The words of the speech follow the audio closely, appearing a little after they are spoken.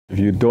If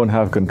you don't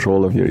have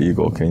control of your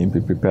ego, can you be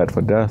prepared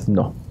for death?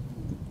 No.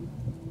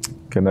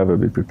 Can never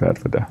be prepared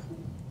for death.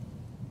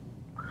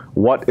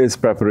 What is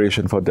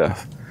preparation for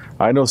death?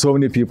 I know so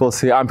many people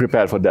say, I'm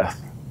prepared for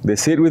death. They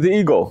say it with the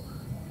ego.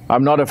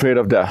 I'm not afraid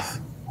of death.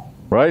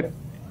 Right?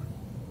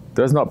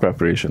 That's not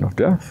preparation of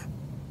death.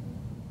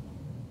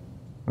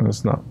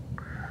 It's not.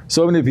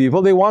 So many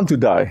people, they want to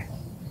die.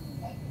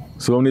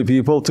 So many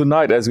people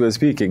tonight, as we're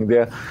speaking,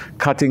 they're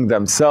cutting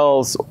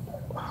themselves,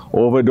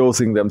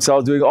 overdosing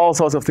themselves, doing all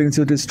sorts of things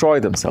to destroy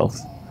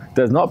themselves.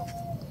 That's not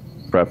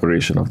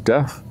preparation of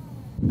death.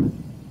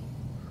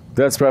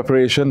 That's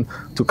preparation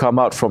to come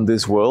out from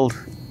this world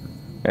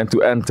and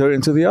to enter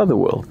into the other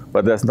world.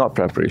 But that's not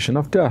preparation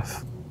of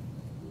death.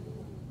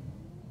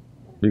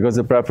 Because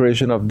the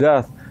preparation of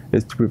death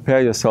is to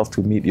prepare yourself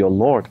to meet your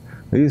Lord.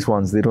 These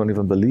ones, they don't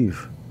even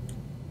believe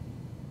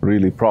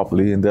really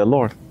properly in their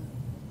Lord.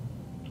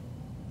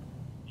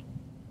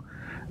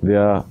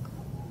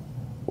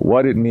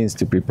 What it means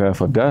to prepare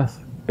for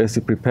death is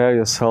to prepare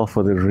yourself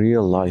for the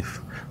real life,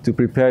 to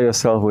prepare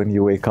yourself when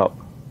you wake up.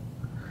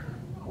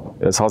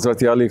 As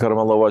Hazrat Ali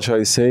Karamallahu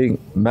Wajha is saying,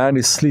 man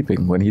is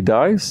sleeping. When he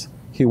dies,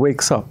 he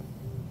wakes up.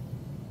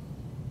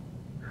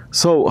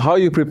 So how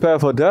you prepare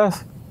for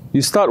death?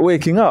 You start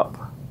waking up.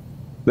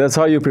 That's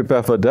how you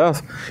prepare for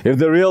death. If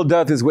the real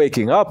death is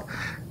waking up,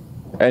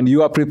 and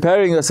you are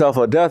preparing yourself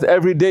for death,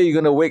 every day you're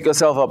going to wake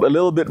yourself up a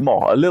little bit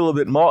more, a little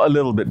bit more, a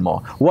little bit more.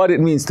 What it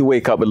means to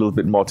wake up a little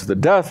bit more to the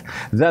death,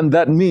 then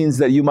that means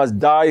that you must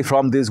die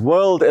from this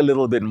world a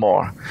little bit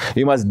more.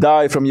 You must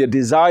die from your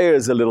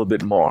desires a little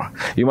bit more.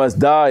 You must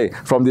die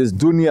from this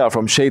dunya,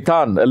 from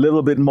shaitan a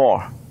little bit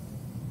more.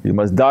 You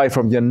must die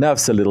from your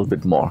nafs a little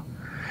bit more.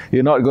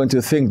 You're not going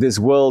to think this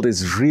world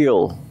is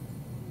real.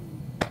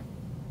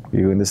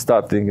 You're going to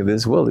start thinking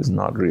this world is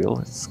not real.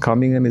 It's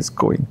coming and it's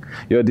going.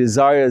 Your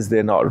desires,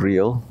 they're not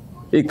real.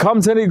 It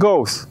comes and it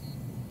goes.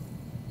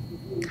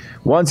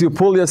 Once you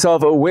pull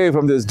yourself away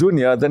from this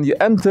dunya, then you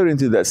enter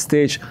into that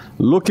stage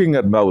looking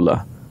at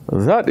Mawla.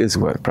 That is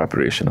where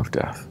preparation of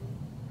death.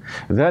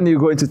 Then you're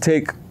going to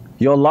take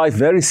your life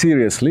very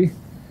seriously,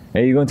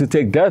 and you're going to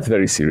take death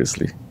very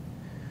seriously.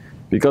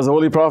 Because the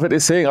Holy Prophet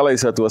is saying,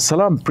 alayhi salatu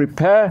wasalam,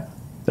 prepare,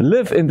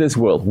 live in this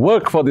world,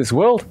 work for this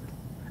world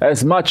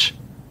as much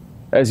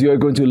as you are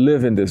going to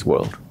live in this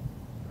world.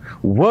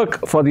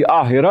 Work for the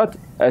akhirat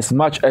as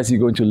much as you're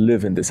going to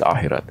live in this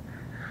akhirat.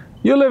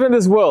 You live in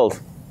this world.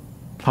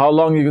 How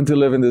long are you going to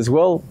live in this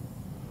world?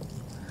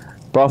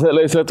 Prophet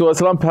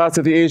ﷺ passed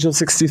at the age of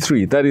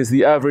 63. That is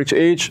the average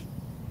age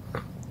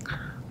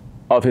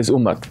of his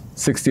ummah.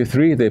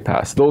 63, they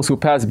passed. Those who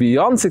pass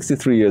beyond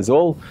 63 years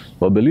old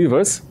were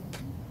believers.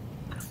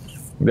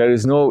 There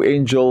is no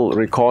angel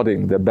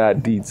recording their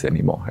bad deeds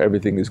anymore.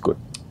 Everything is good.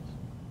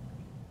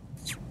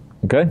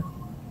 Okay?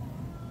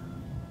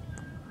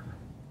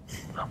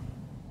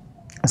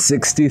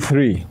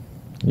 63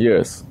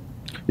 years.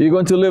 You're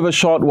going to live a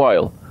short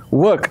while.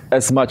 Work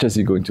as much as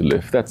you're going to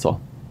live. That's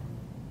all.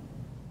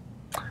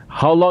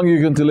 How long are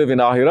you going to live in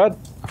Akhirat?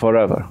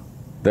 Forever.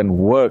 Then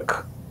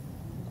work.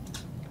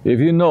 If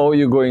you know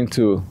you're going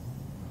to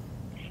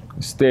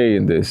stay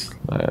in this,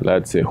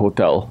 let's say,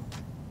 hotel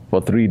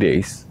for 3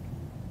 days,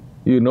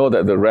 you know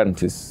that the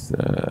rent is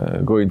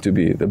going to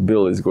be, the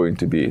bill is going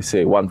to be,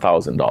 say,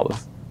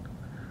 $1,000.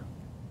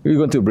 You're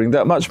going to bring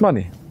that much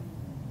money.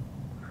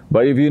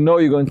 But if you know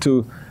you're going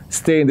to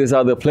stay in this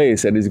other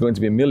place and it's going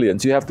to be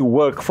millions, you have to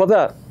work for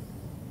that.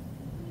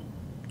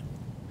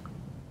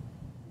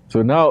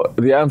 So now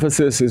the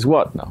emphasis is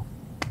what now?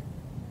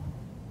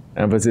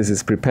 Emphasis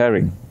is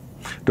preparing.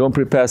 Don't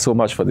prepare so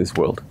much for this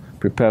world.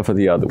 Prepare for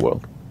the other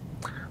world.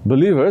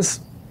 Believers,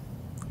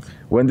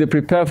 when they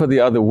prepare for the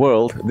other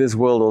world, this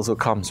world also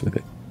comes with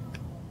it.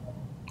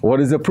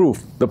 What is the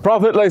proof? The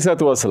Prophet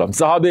ﷺ,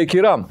 Sahabe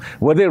Kiram,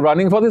 were they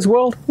running for this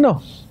world?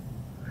 No.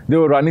 They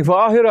were running for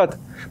Akhirat.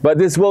 But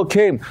this world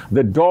came.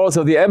 The doors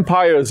of the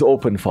empires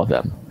opened for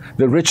them.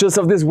 The riches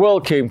of this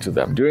world came to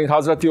them. During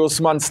Hazrat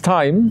Osman's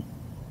time,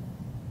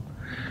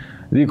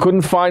 you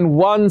couldn't find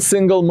one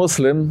single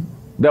Muslim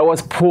that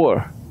was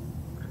poor.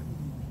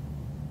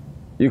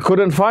 You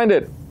couldn't find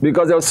it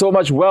because there was so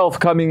much wealth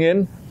coming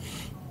in.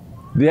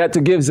 They had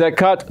to give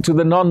zakat to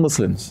the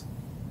non-Muslims,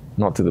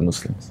 not to the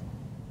Muslims.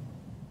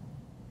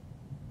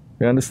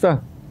 You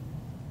understand?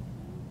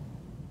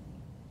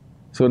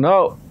 So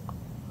now,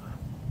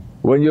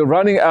 when you're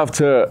running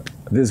after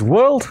this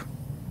world,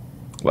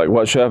 like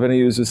what Shaykh Efendi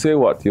used to say,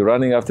 what? You're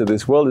running after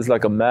this world is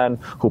like a man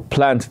who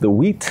plants the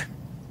wheat.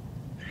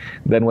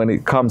 Then when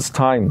it comes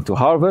time to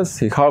harvest,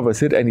 he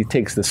harvests it and he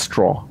takes the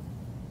straw.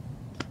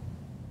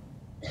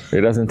 He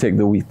doesn't take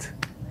the wheat.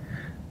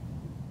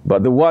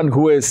 But the one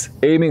who is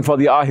aiming for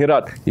the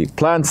Akhirat, he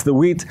plants the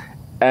wheat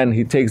and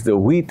he takes the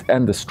wheat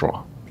and the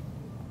straw.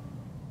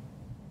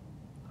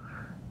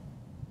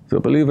 So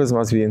believers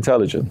must be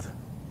intelligent.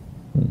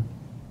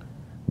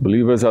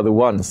 Believers are the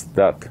ones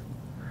that,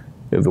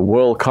 if the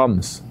world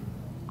comes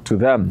to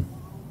them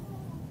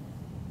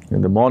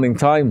in the morning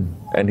time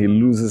and he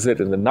loses it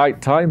in the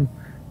night time,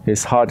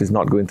 his heart is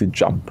not going to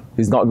jump.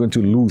 He's not going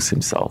to lose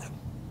himself.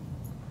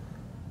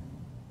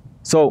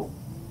 So,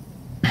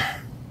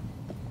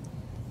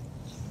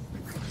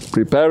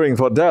 preparing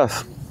for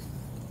death.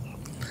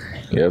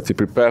 You have to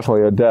prepare for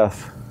your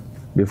death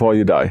before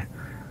you die.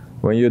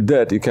 When you're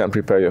dead, you can't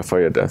prepare for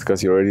your death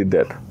because you're already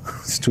dead.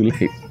 It's too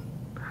late.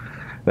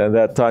 Then at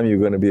that time, you're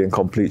going to be in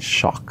complete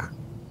shock.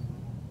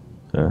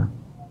 Yeah.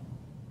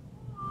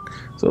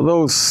 So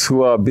those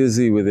who are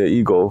busy with their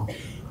ego,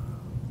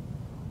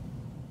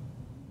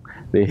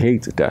 they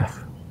hate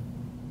death.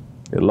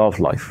 They love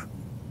life,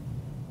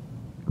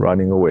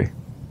 running away.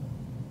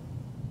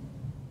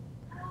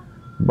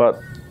 But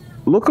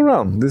look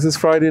around. This is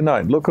Friday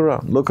night. Look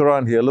around. Look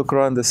around here. Look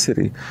around the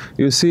city.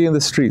 You see in the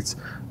streets.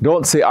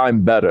 Don't say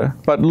I'm better,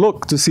 but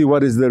look to see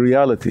what is the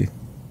reality.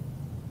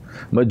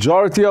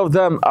 Majority of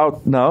them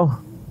out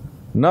now,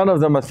 none of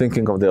them are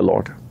thinking of their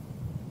Lord.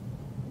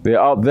 They're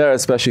out there,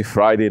 especially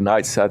Friday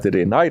night,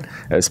 Saturday night,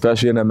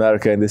 especially in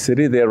America, in the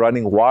city. They're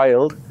running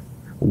wild,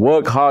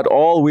 work hard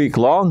all week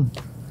long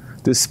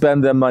to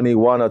spend their money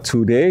 1 or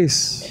 2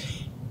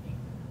 days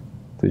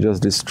to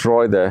just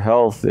destroy their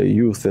health, their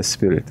youth, their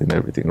spirit and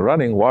everything,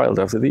 running wild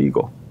after the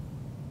ego.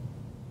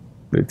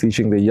 They're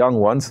teaching the young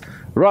ones,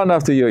 run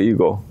after your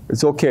ego.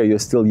 It's okay, you're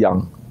still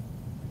young.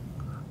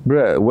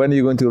 Bruh, when are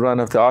you going to run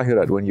after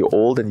Akhirat? When you're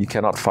old and you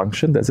cannot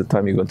function, that's the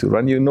time you're going to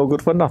run. You're no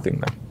good for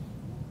nothing now.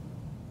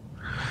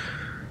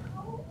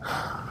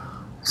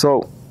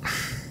 So,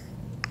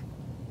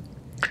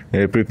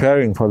 you're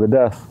preparing for the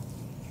death.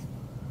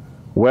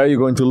 Where are you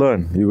going to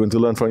learn? You're going to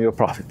learn from your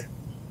Prophet.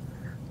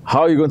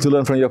 How are you going to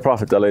learn from your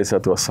Prophet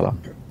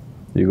ﷺ?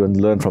 You're going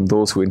to learn from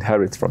those who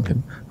inherit from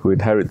him, who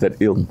inherit that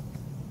ilm.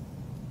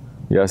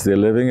 Yes, they're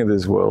living in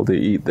this world, they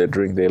eat, they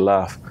drink, they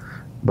laugh,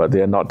 but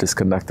they are not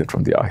disconnected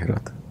from the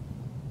Akhirat.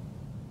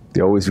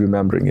 They're always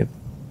remembering it.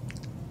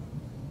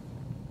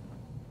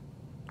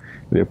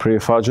 They pray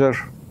Fajr,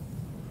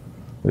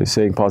 they're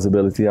saying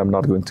possibility I'm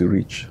not going to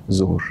reach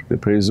Zuhur. They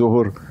pray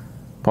Zuhur,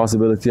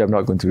 possibility I'm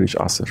not going to reach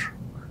Asr.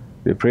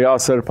 They pray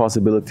Asr,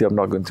 possibility I'm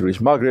not going to reach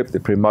Maghrib. They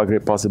pray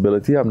Maghrib,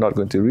 possibility I'm not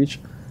going to reach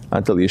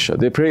until Isha.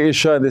 They pray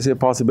Isha and they say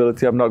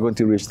possibility I'm not going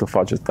to reach the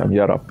Fajr time,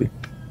 Ya Rabbi.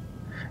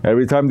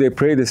 Every time they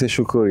pray, they say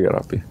Shukur, Ya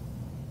Rabbi.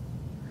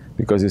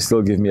 Because you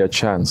still give me a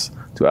chance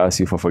to ask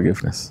you for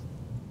forgiveness.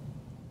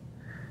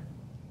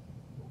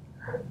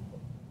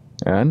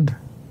 And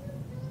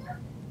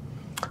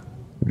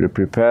they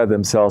prepare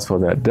themselves for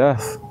that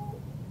death,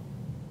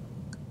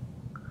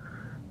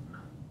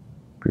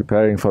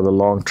 preparing for the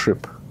long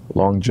trip,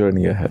 long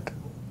journey ahead.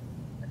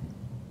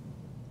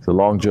 It's a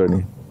long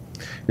journey.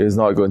 It's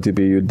not going to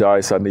be you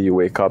die, suddenly you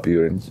wake up,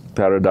 you're in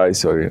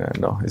paradise, or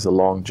no, it's a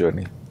long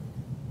journey.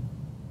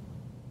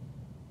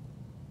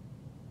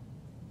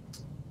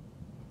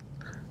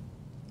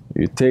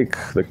 You take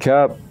the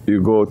cab,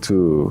 you go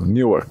to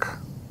Newark.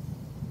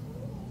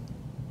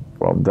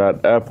 From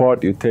that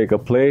airport, you take a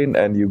plane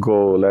and you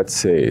go, let's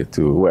say,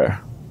 to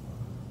where?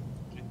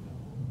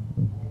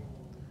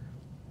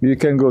 You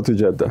can go to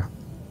Jeddah.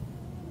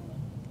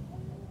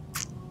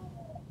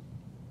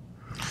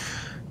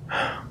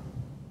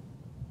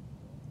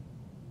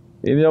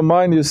 In your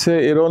mind, you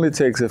say it only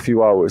takes a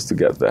few hours to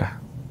get there.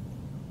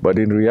 But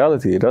in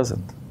reality, it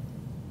doesn't.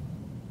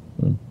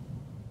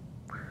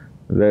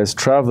 There's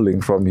traveling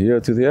from here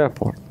to the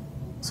airport.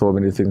 So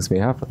many things may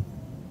happen.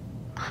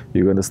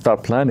 You're going to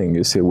start planning.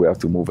 You say, we have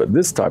to move at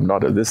this time,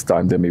 not at this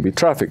time. There may be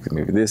traffic,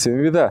 maybe this,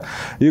 maybe that.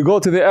 You go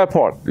to the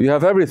airport. You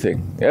have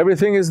everything.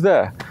 Everything is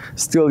there.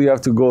 Still, you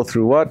have to go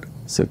through what?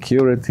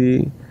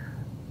 Security,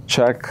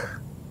 check.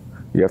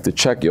 You have to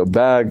check your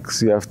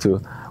bags. You have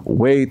to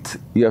wait.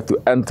 You have to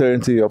enter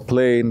into your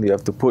plane. You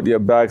have to put your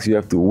bags. You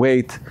have to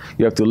wait.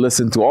 You have to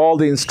listen to all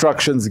the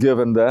instructions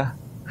given there.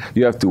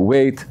 You have to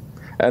wait.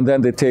 And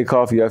then they take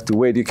off, you have to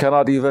wait. You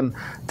cannot even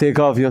take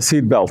off your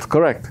seatbelt,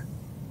 correct?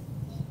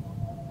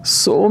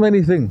 So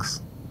many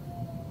things.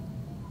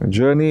 The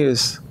journey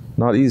is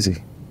not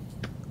easy.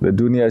 The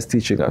dunya is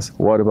teaching us.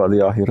 What about the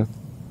Akhirah?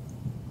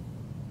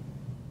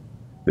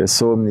 There's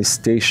so many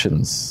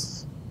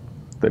stations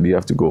that you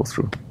have to go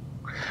through.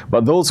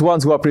 But those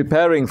ones who are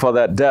preparing for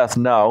that death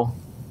now,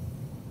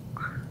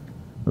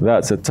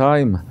 that's a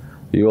time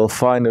you will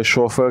find a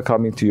chauffeur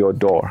coming to your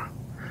door,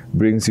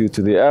 brings you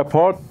to the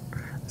airport.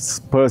 This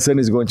person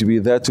is going to be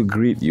there to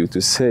greet you,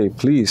 to say,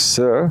 please,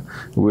 sir,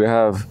 we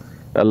have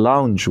a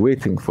lounge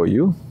waiting for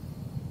you.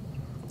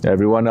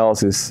 Everyone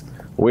else is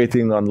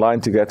waiting online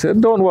to get in.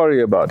 Don't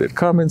worry about it.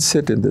 Come and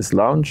sit in this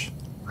lounge.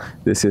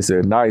 This is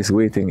a nice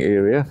waiting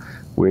area,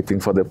 waiting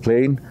for the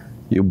plane.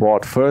 You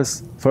bought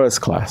first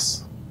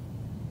class.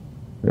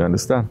 You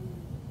understand?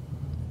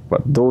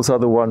 But those are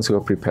the ones who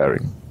are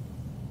preparing.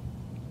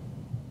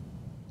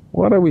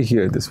 What are we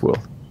here in this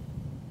world?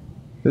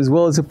 This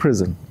world is a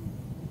prison.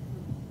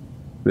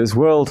 This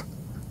world,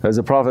 as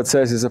the Prophet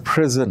says, is a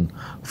prison.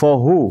 For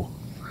who?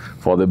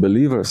 For the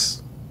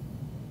believers.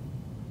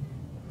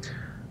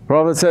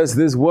 Prophet says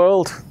this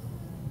world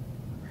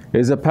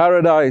is a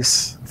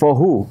paradise. For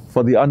who?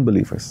 For the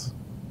unbelievers.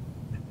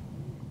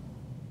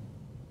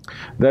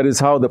 That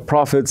is how the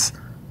prophets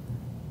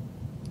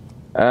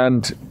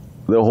and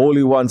the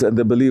holy ones and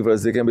the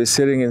believers, they can be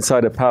sitting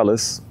inside a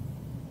palace,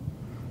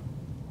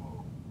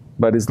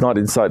 but it's not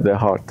inside their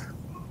heart.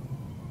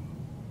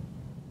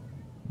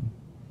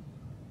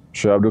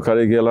 Shaykh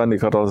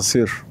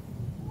Abdulkerim,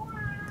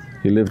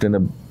 he lived in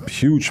a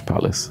huge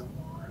palace.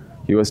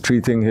 He was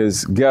treating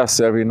his guests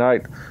every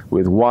night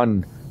with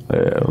one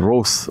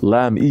roast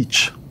lamb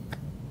each.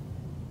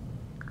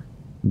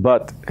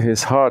 But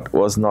his heart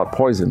was not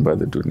poisoned by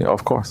the dunya,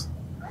 of course.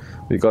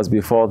 Because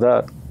before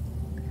that,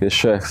 his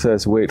Shaykh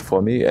says, wait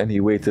for me. And he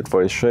waited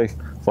for his Shaykh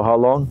for how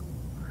long?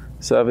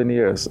 7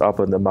 years up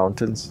in the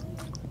mountains.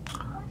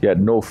 He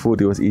had no food,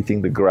 he was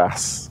eating the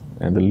grass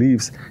and the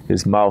leaves.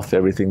 His mouth,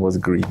 everything was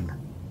green.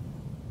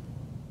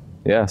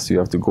 Yes, you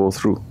have to go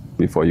through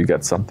before you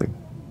get something.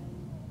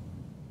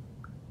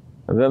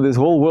 And then this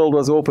whole world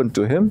was open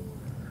to him.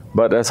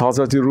 But as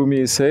Hazrat Rumi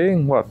is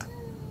saying, what?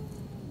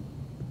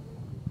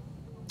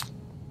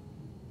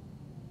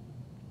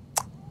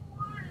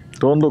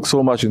 Don't look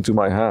so much into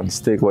my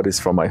hands, take what is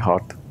from my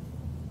heart.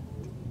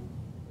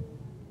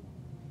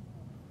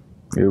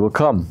 It will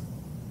come.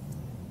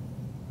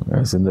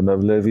 As in the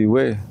Mevlevi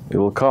way, it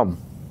will come.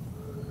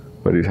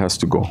 But it has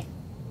to go.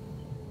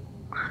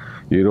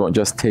 You don't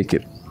just take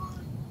it.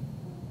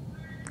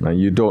 And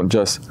you don't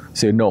just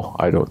say, no,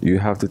 I don't. You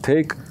have to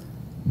take,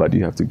 but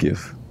you have to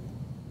give.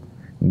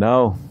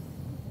 Now,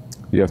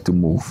 you have to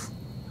move.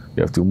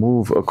 You have to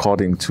move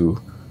according to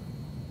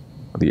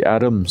the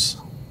atoms,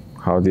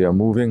 how they are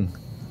moving,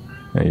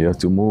 and you have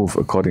to move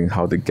according to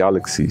how the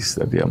galaxies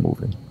that they are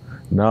moving.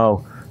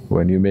 Now,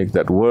 when you make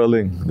that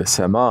whirling, the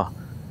sama,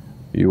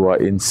 you are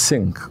in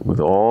sync with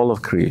all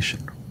of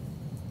creation.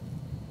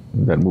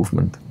 That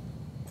movement.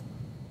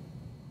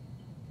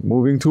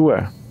 Moving to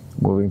where?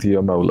 Moving to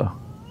your Mawla.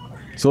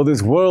 So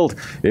this world,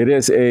 it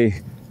is a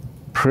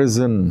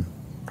prison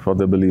for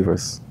the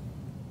believers.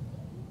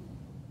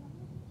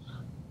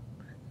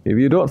 If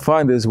you don't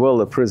find this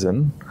world a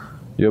prison,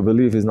 your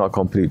belief is not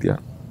complete yet.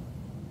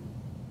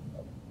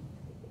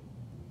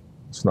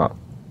 It's not.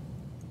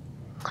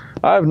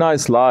 I have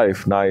nice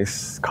life,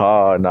 nice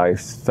car,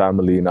 nice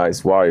family,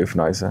 nice wife,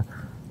 nice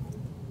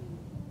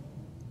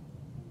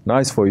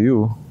for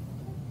you.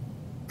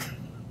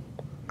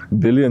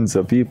 Billions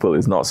of people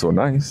is not so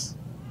nice.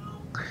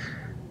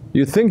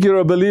 You think you're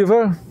a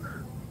believer?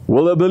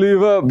 Will a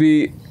believer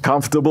be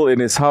comfortable in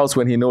his house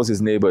when he knows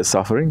his neighbor is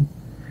suffering?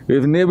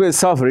 If neighbor is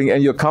suffering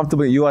and you're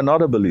comfortable, you are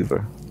not a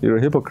believer. You're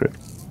a hypocrite.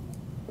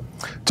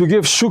 To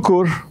give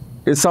shukr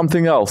is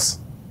something else.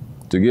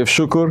 To give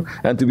shukr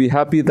and to be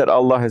happy that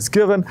Allah has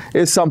given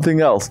is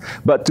something else.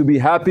 But to be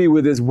happy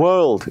with this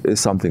world is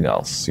something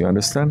else. You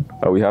understand?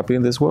 Are we happy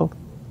in this world?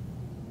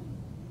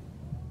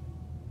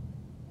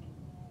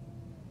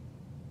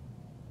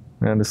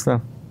 You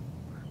understand?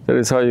 That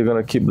is how you're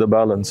going to keep the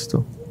balance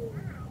too.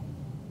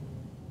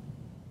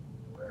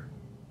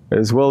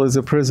 This world is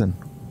a prison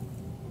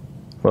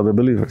for the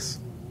believers.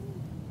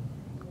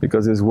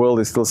 Because this world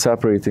is still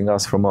separating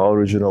us from our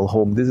original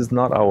home. This is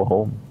not our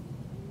home.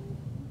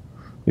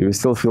 If you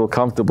still feel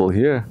comfortable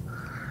here,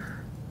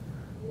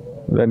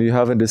 then you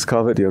haven't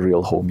discovered your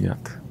real home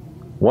yet.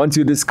 Once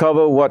you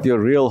discover what your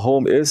real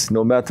home is,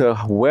 no matter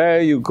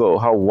where you go,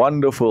 how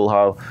wonderful,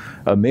 how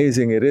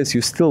amazing it is,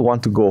 you still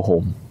want to go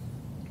home.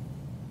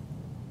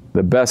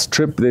 The best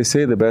trip, they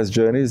say, the best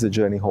journey is the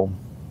journey home.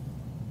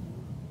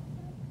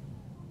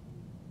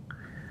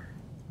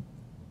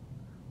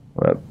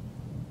 But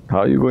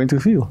how are you going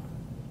to feel?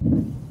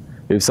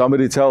 If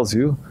somebody tells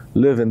you,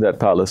 live in that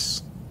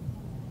palace,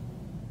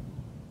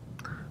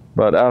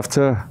 but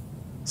after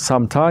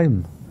some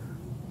time,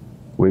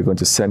 we're going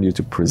to send you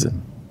to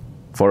prison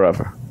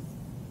forever.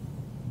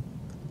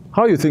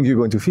 How do you think you're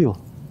going to feel?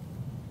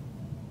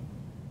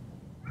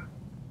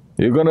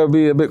 You're going to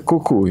be a bit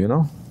cuckoo, you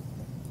know?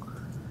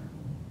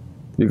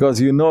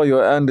 Because you know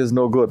your end is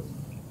no good.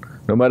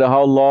 No matter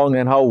how long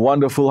and how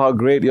wonderful, how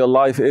great your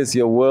life is,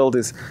 your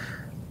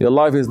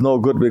life is no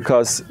good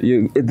because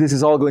this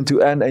is all going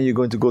to end and you're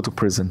going to go to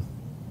prison.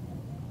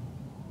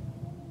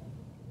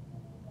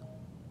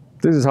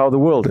 This is how the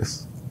world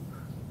is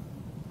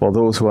for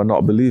those who are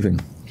not believing.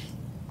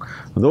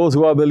 Those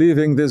who are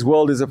believing, this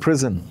world is a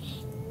prison.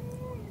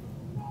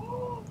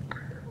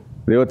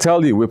 They will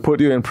tell you, we put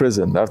you in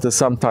prison. After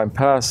some time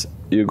pass,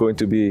 you're going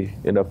to be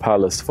in a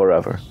palace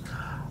forever.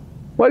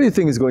 What do you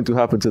think is going to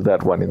happen to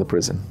that one in the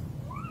prison?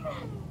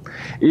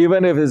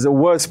 Even if it's a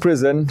worse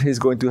prison, he's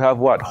going to have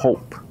what?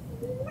 Hope.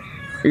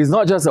 It's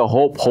not just a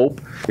hope.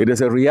 It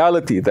is a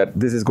reality that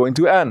this is going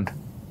to end.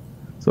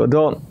 So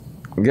don't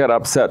get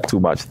upset too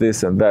much.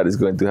 This and that is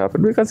going to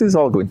happen because it's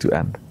all going to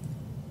end.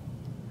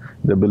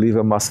 The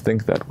believer must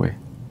think that way.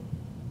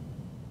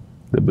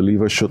 The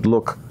believer should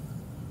look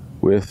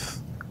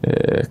with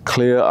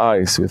clear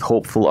eyes, with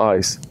hopeful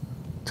eyes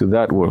to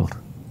that world.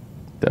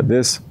 That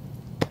this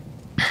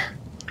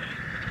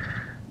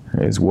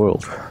is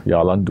world,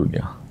 Yalan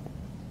Dunya.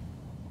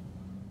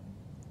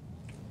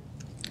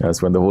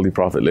 As when the Holy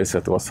Prophet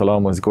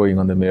ﷺ was going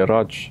on the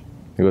Mi'raj,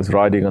 he was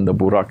riding on the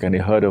Burak and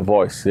he heard a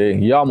voice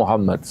saying, Ya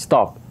Muhammad,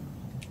 stop,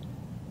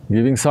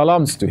 giving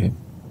salams to him.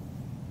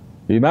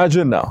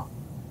 Imagine now,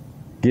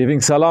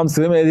 giving salams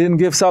to him, and he didn't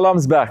give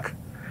salams back.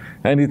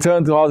 And he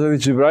turned to Hazrat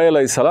Jibreel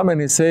alayhi salam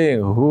and he's saying,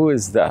 who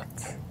is that?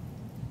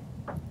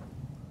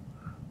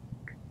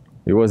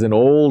 He was an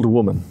old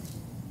woman,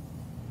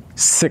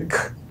 sick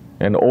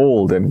and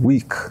old and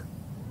weak,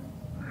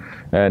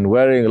 and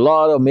wearing a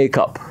lot of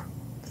makeup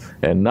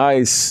and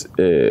nice,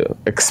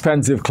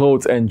 expensive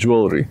clothes and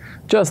jewelry,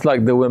 just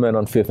like the women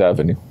on Fifth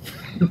Avenue.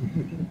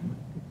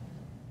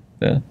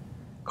 Yeah?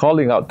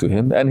 Calling out to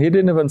him, and he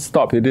didn't even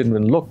stop, he didn't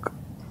even look.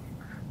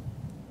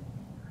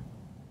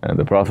 And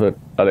the Prophet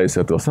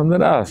ﷺ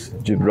then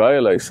asked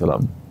Jibreel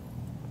ﷺ,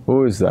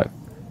 who is that?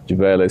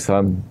 Jibreel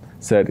ﷺ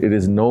said, it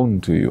is known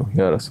to you,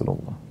 Ya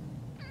Rasulullah.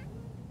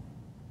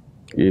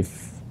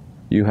 If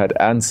you had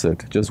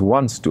answered just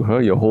once to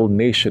her, your whole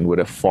nation would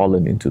have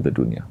fallen into the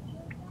dunya.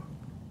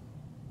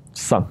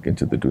 Sunk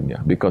into the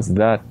dunya, because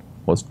that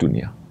was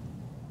dunya.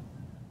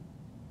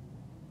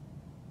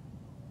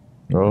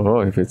 Oh,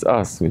 if it's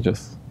us, we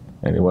just,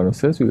 anyone who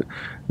says,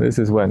 this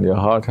is when your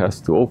heart has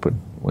to open.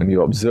 When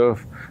you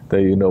observe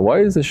that, you know,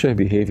 why is the Shaykh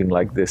behaving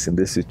like this in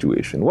this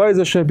situation? Why is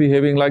the Shaykh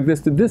behaving like this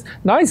to this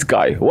nice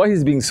guy? Why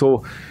he's being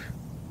so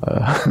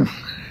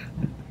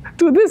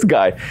to this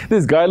guy?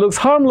 This guy looks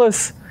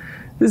harmless.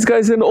 This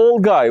guy's an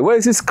old guy. Why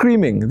is he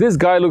screaming? This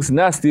guy looks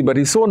nasty, but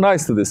he's so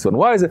nice to this one.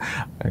 Why is it?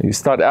 You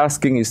start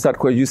asking, you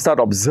start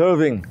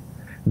observing.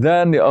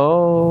 Then,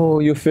 oh,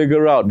 you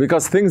figure out.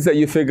 Because things that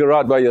you figure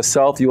out by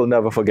yourself, you will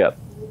never forget.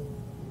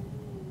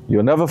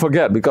 You'll never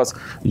forget because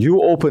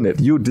you open it,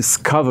 you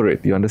discover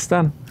it, you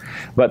understand?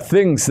 But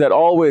things that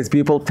always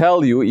people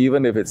tell you,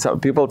 even if it's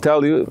people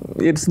tell you,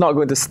 it's not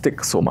going to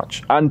stick so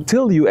much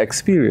until you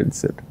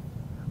experience it.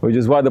 Which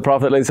is why the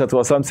Prophet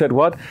ﷺ said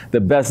what? The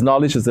best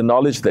knowledge is the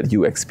knowledge that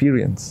you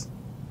experience.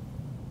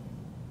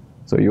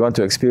 So you want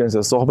to experience a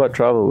sohbah,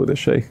 travel with a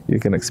shaykh. You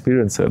can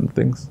experience certain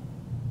things.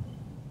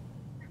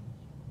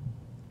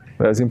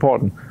 That's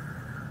important.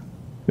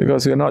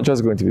 Because you're not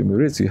just going to be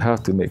murids, you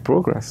have to make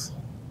progress.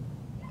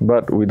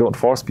 But we don't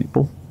force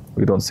people.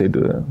 We don't say to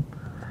them,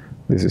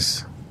 this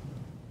is...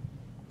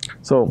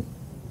 So,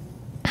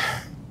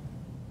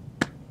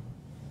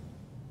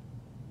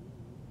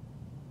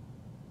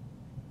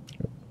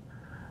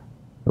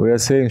 we are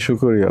saying,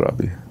 Shukr Ya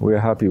Rabbi. We are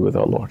happy with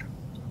our Lord.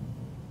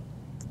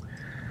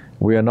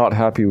 We are not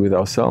happy with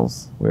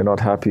ourselves. We are not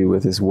happy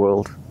with this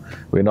world.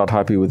 We are not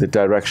happy with the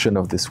direction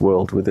of this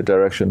world, with the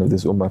direction of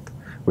this ummah.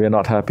 We are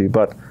not happy,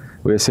 but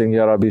we are saying,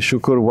 Ya Rabbi,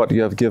 Shukr, what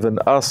you have given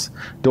us,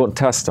 don't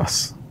test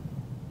us.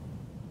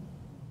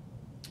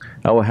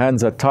 Our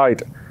hands are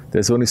tied.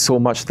 There's only so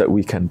much that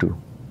we can do.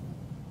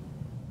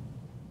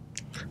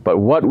 But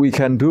what we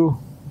can do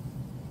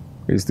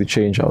is to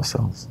change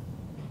ourselves.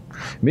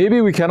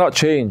 Maybe we cannot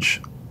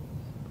change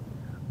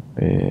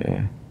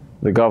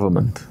the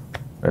government,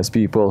 as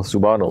people,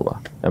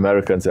 subhanAllah,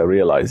 Americans are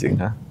realizing,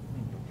 huh?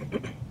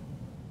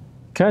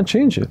 Can't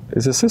change it.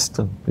 It's a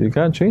system. You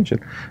can't change it.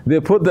 They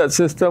put that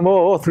system,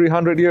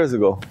 300 years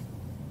ago.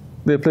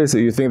 They place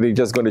it. You think they're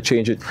just going to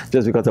change it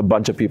just because a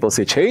bunch of people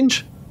say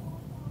change?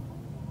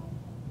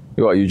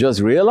 You just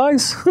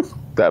realize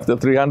that after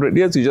 300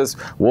 years you just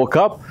woke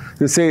up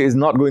to say it's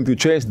not going to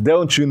change.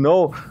 Don't you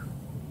know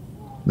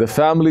the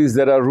families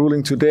that are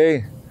ruling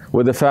today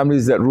were the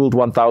families that ruled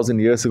 1,000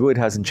 years ago? It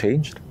hasn't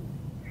changed.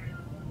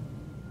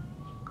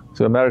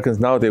 So Americans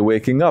now, they're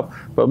waking up,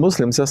 but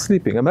Muslims are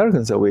sleeping.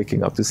 Americans are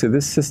waking up to say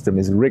this system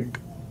is rigged.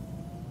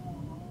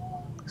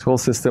 This whole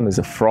system is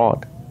a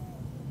fraud.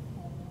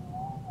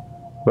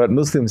 But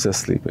Muslims are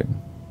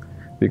sleeping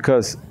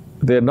because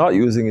they're not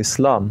using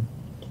Islam,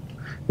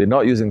 they're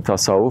not using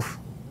tasawwuf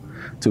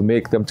to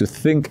make them to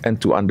think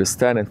and to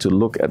understand and to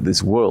look at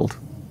this world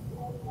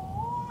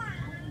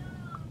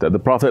that the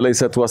Prophet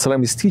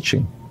ﷺ is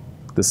teaching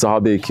the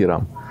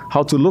Sahabe-i-Kiram,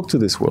 how to look to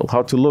this world,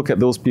 how to look at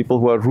those people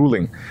who are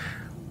ruling.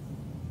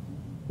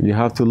 You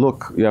have to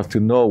look, you have to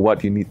know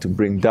what you need to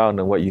bring down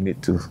and what you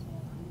need to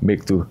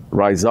make to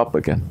rise up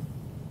again.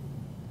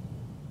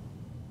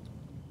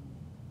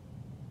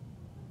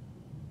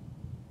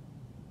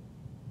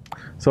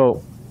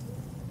 So,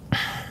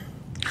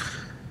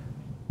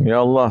 may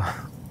Allah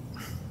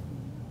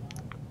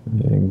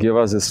give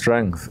us the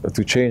strength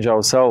to change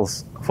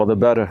ourselves for the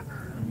better,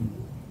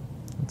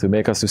 to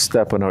make us to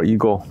step on our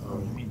ego,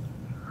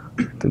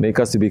 to make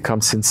us to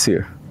become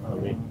sincere,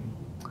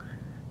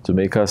 to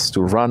make us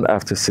to run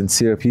after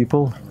sincere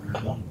people,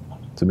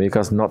 to make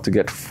us not to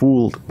get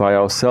fooled by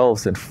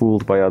ourselves and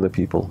fooled by other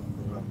people.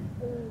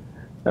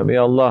 And may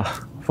Allah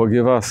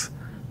forgive us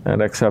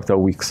and accept our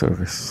weak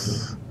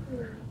service.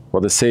 For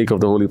the sake of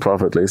the Holy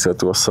Prophet, for the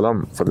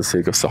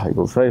sake of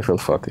SahibulSaif,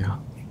 Al-Fatiha.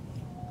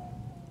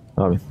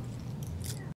 Amen.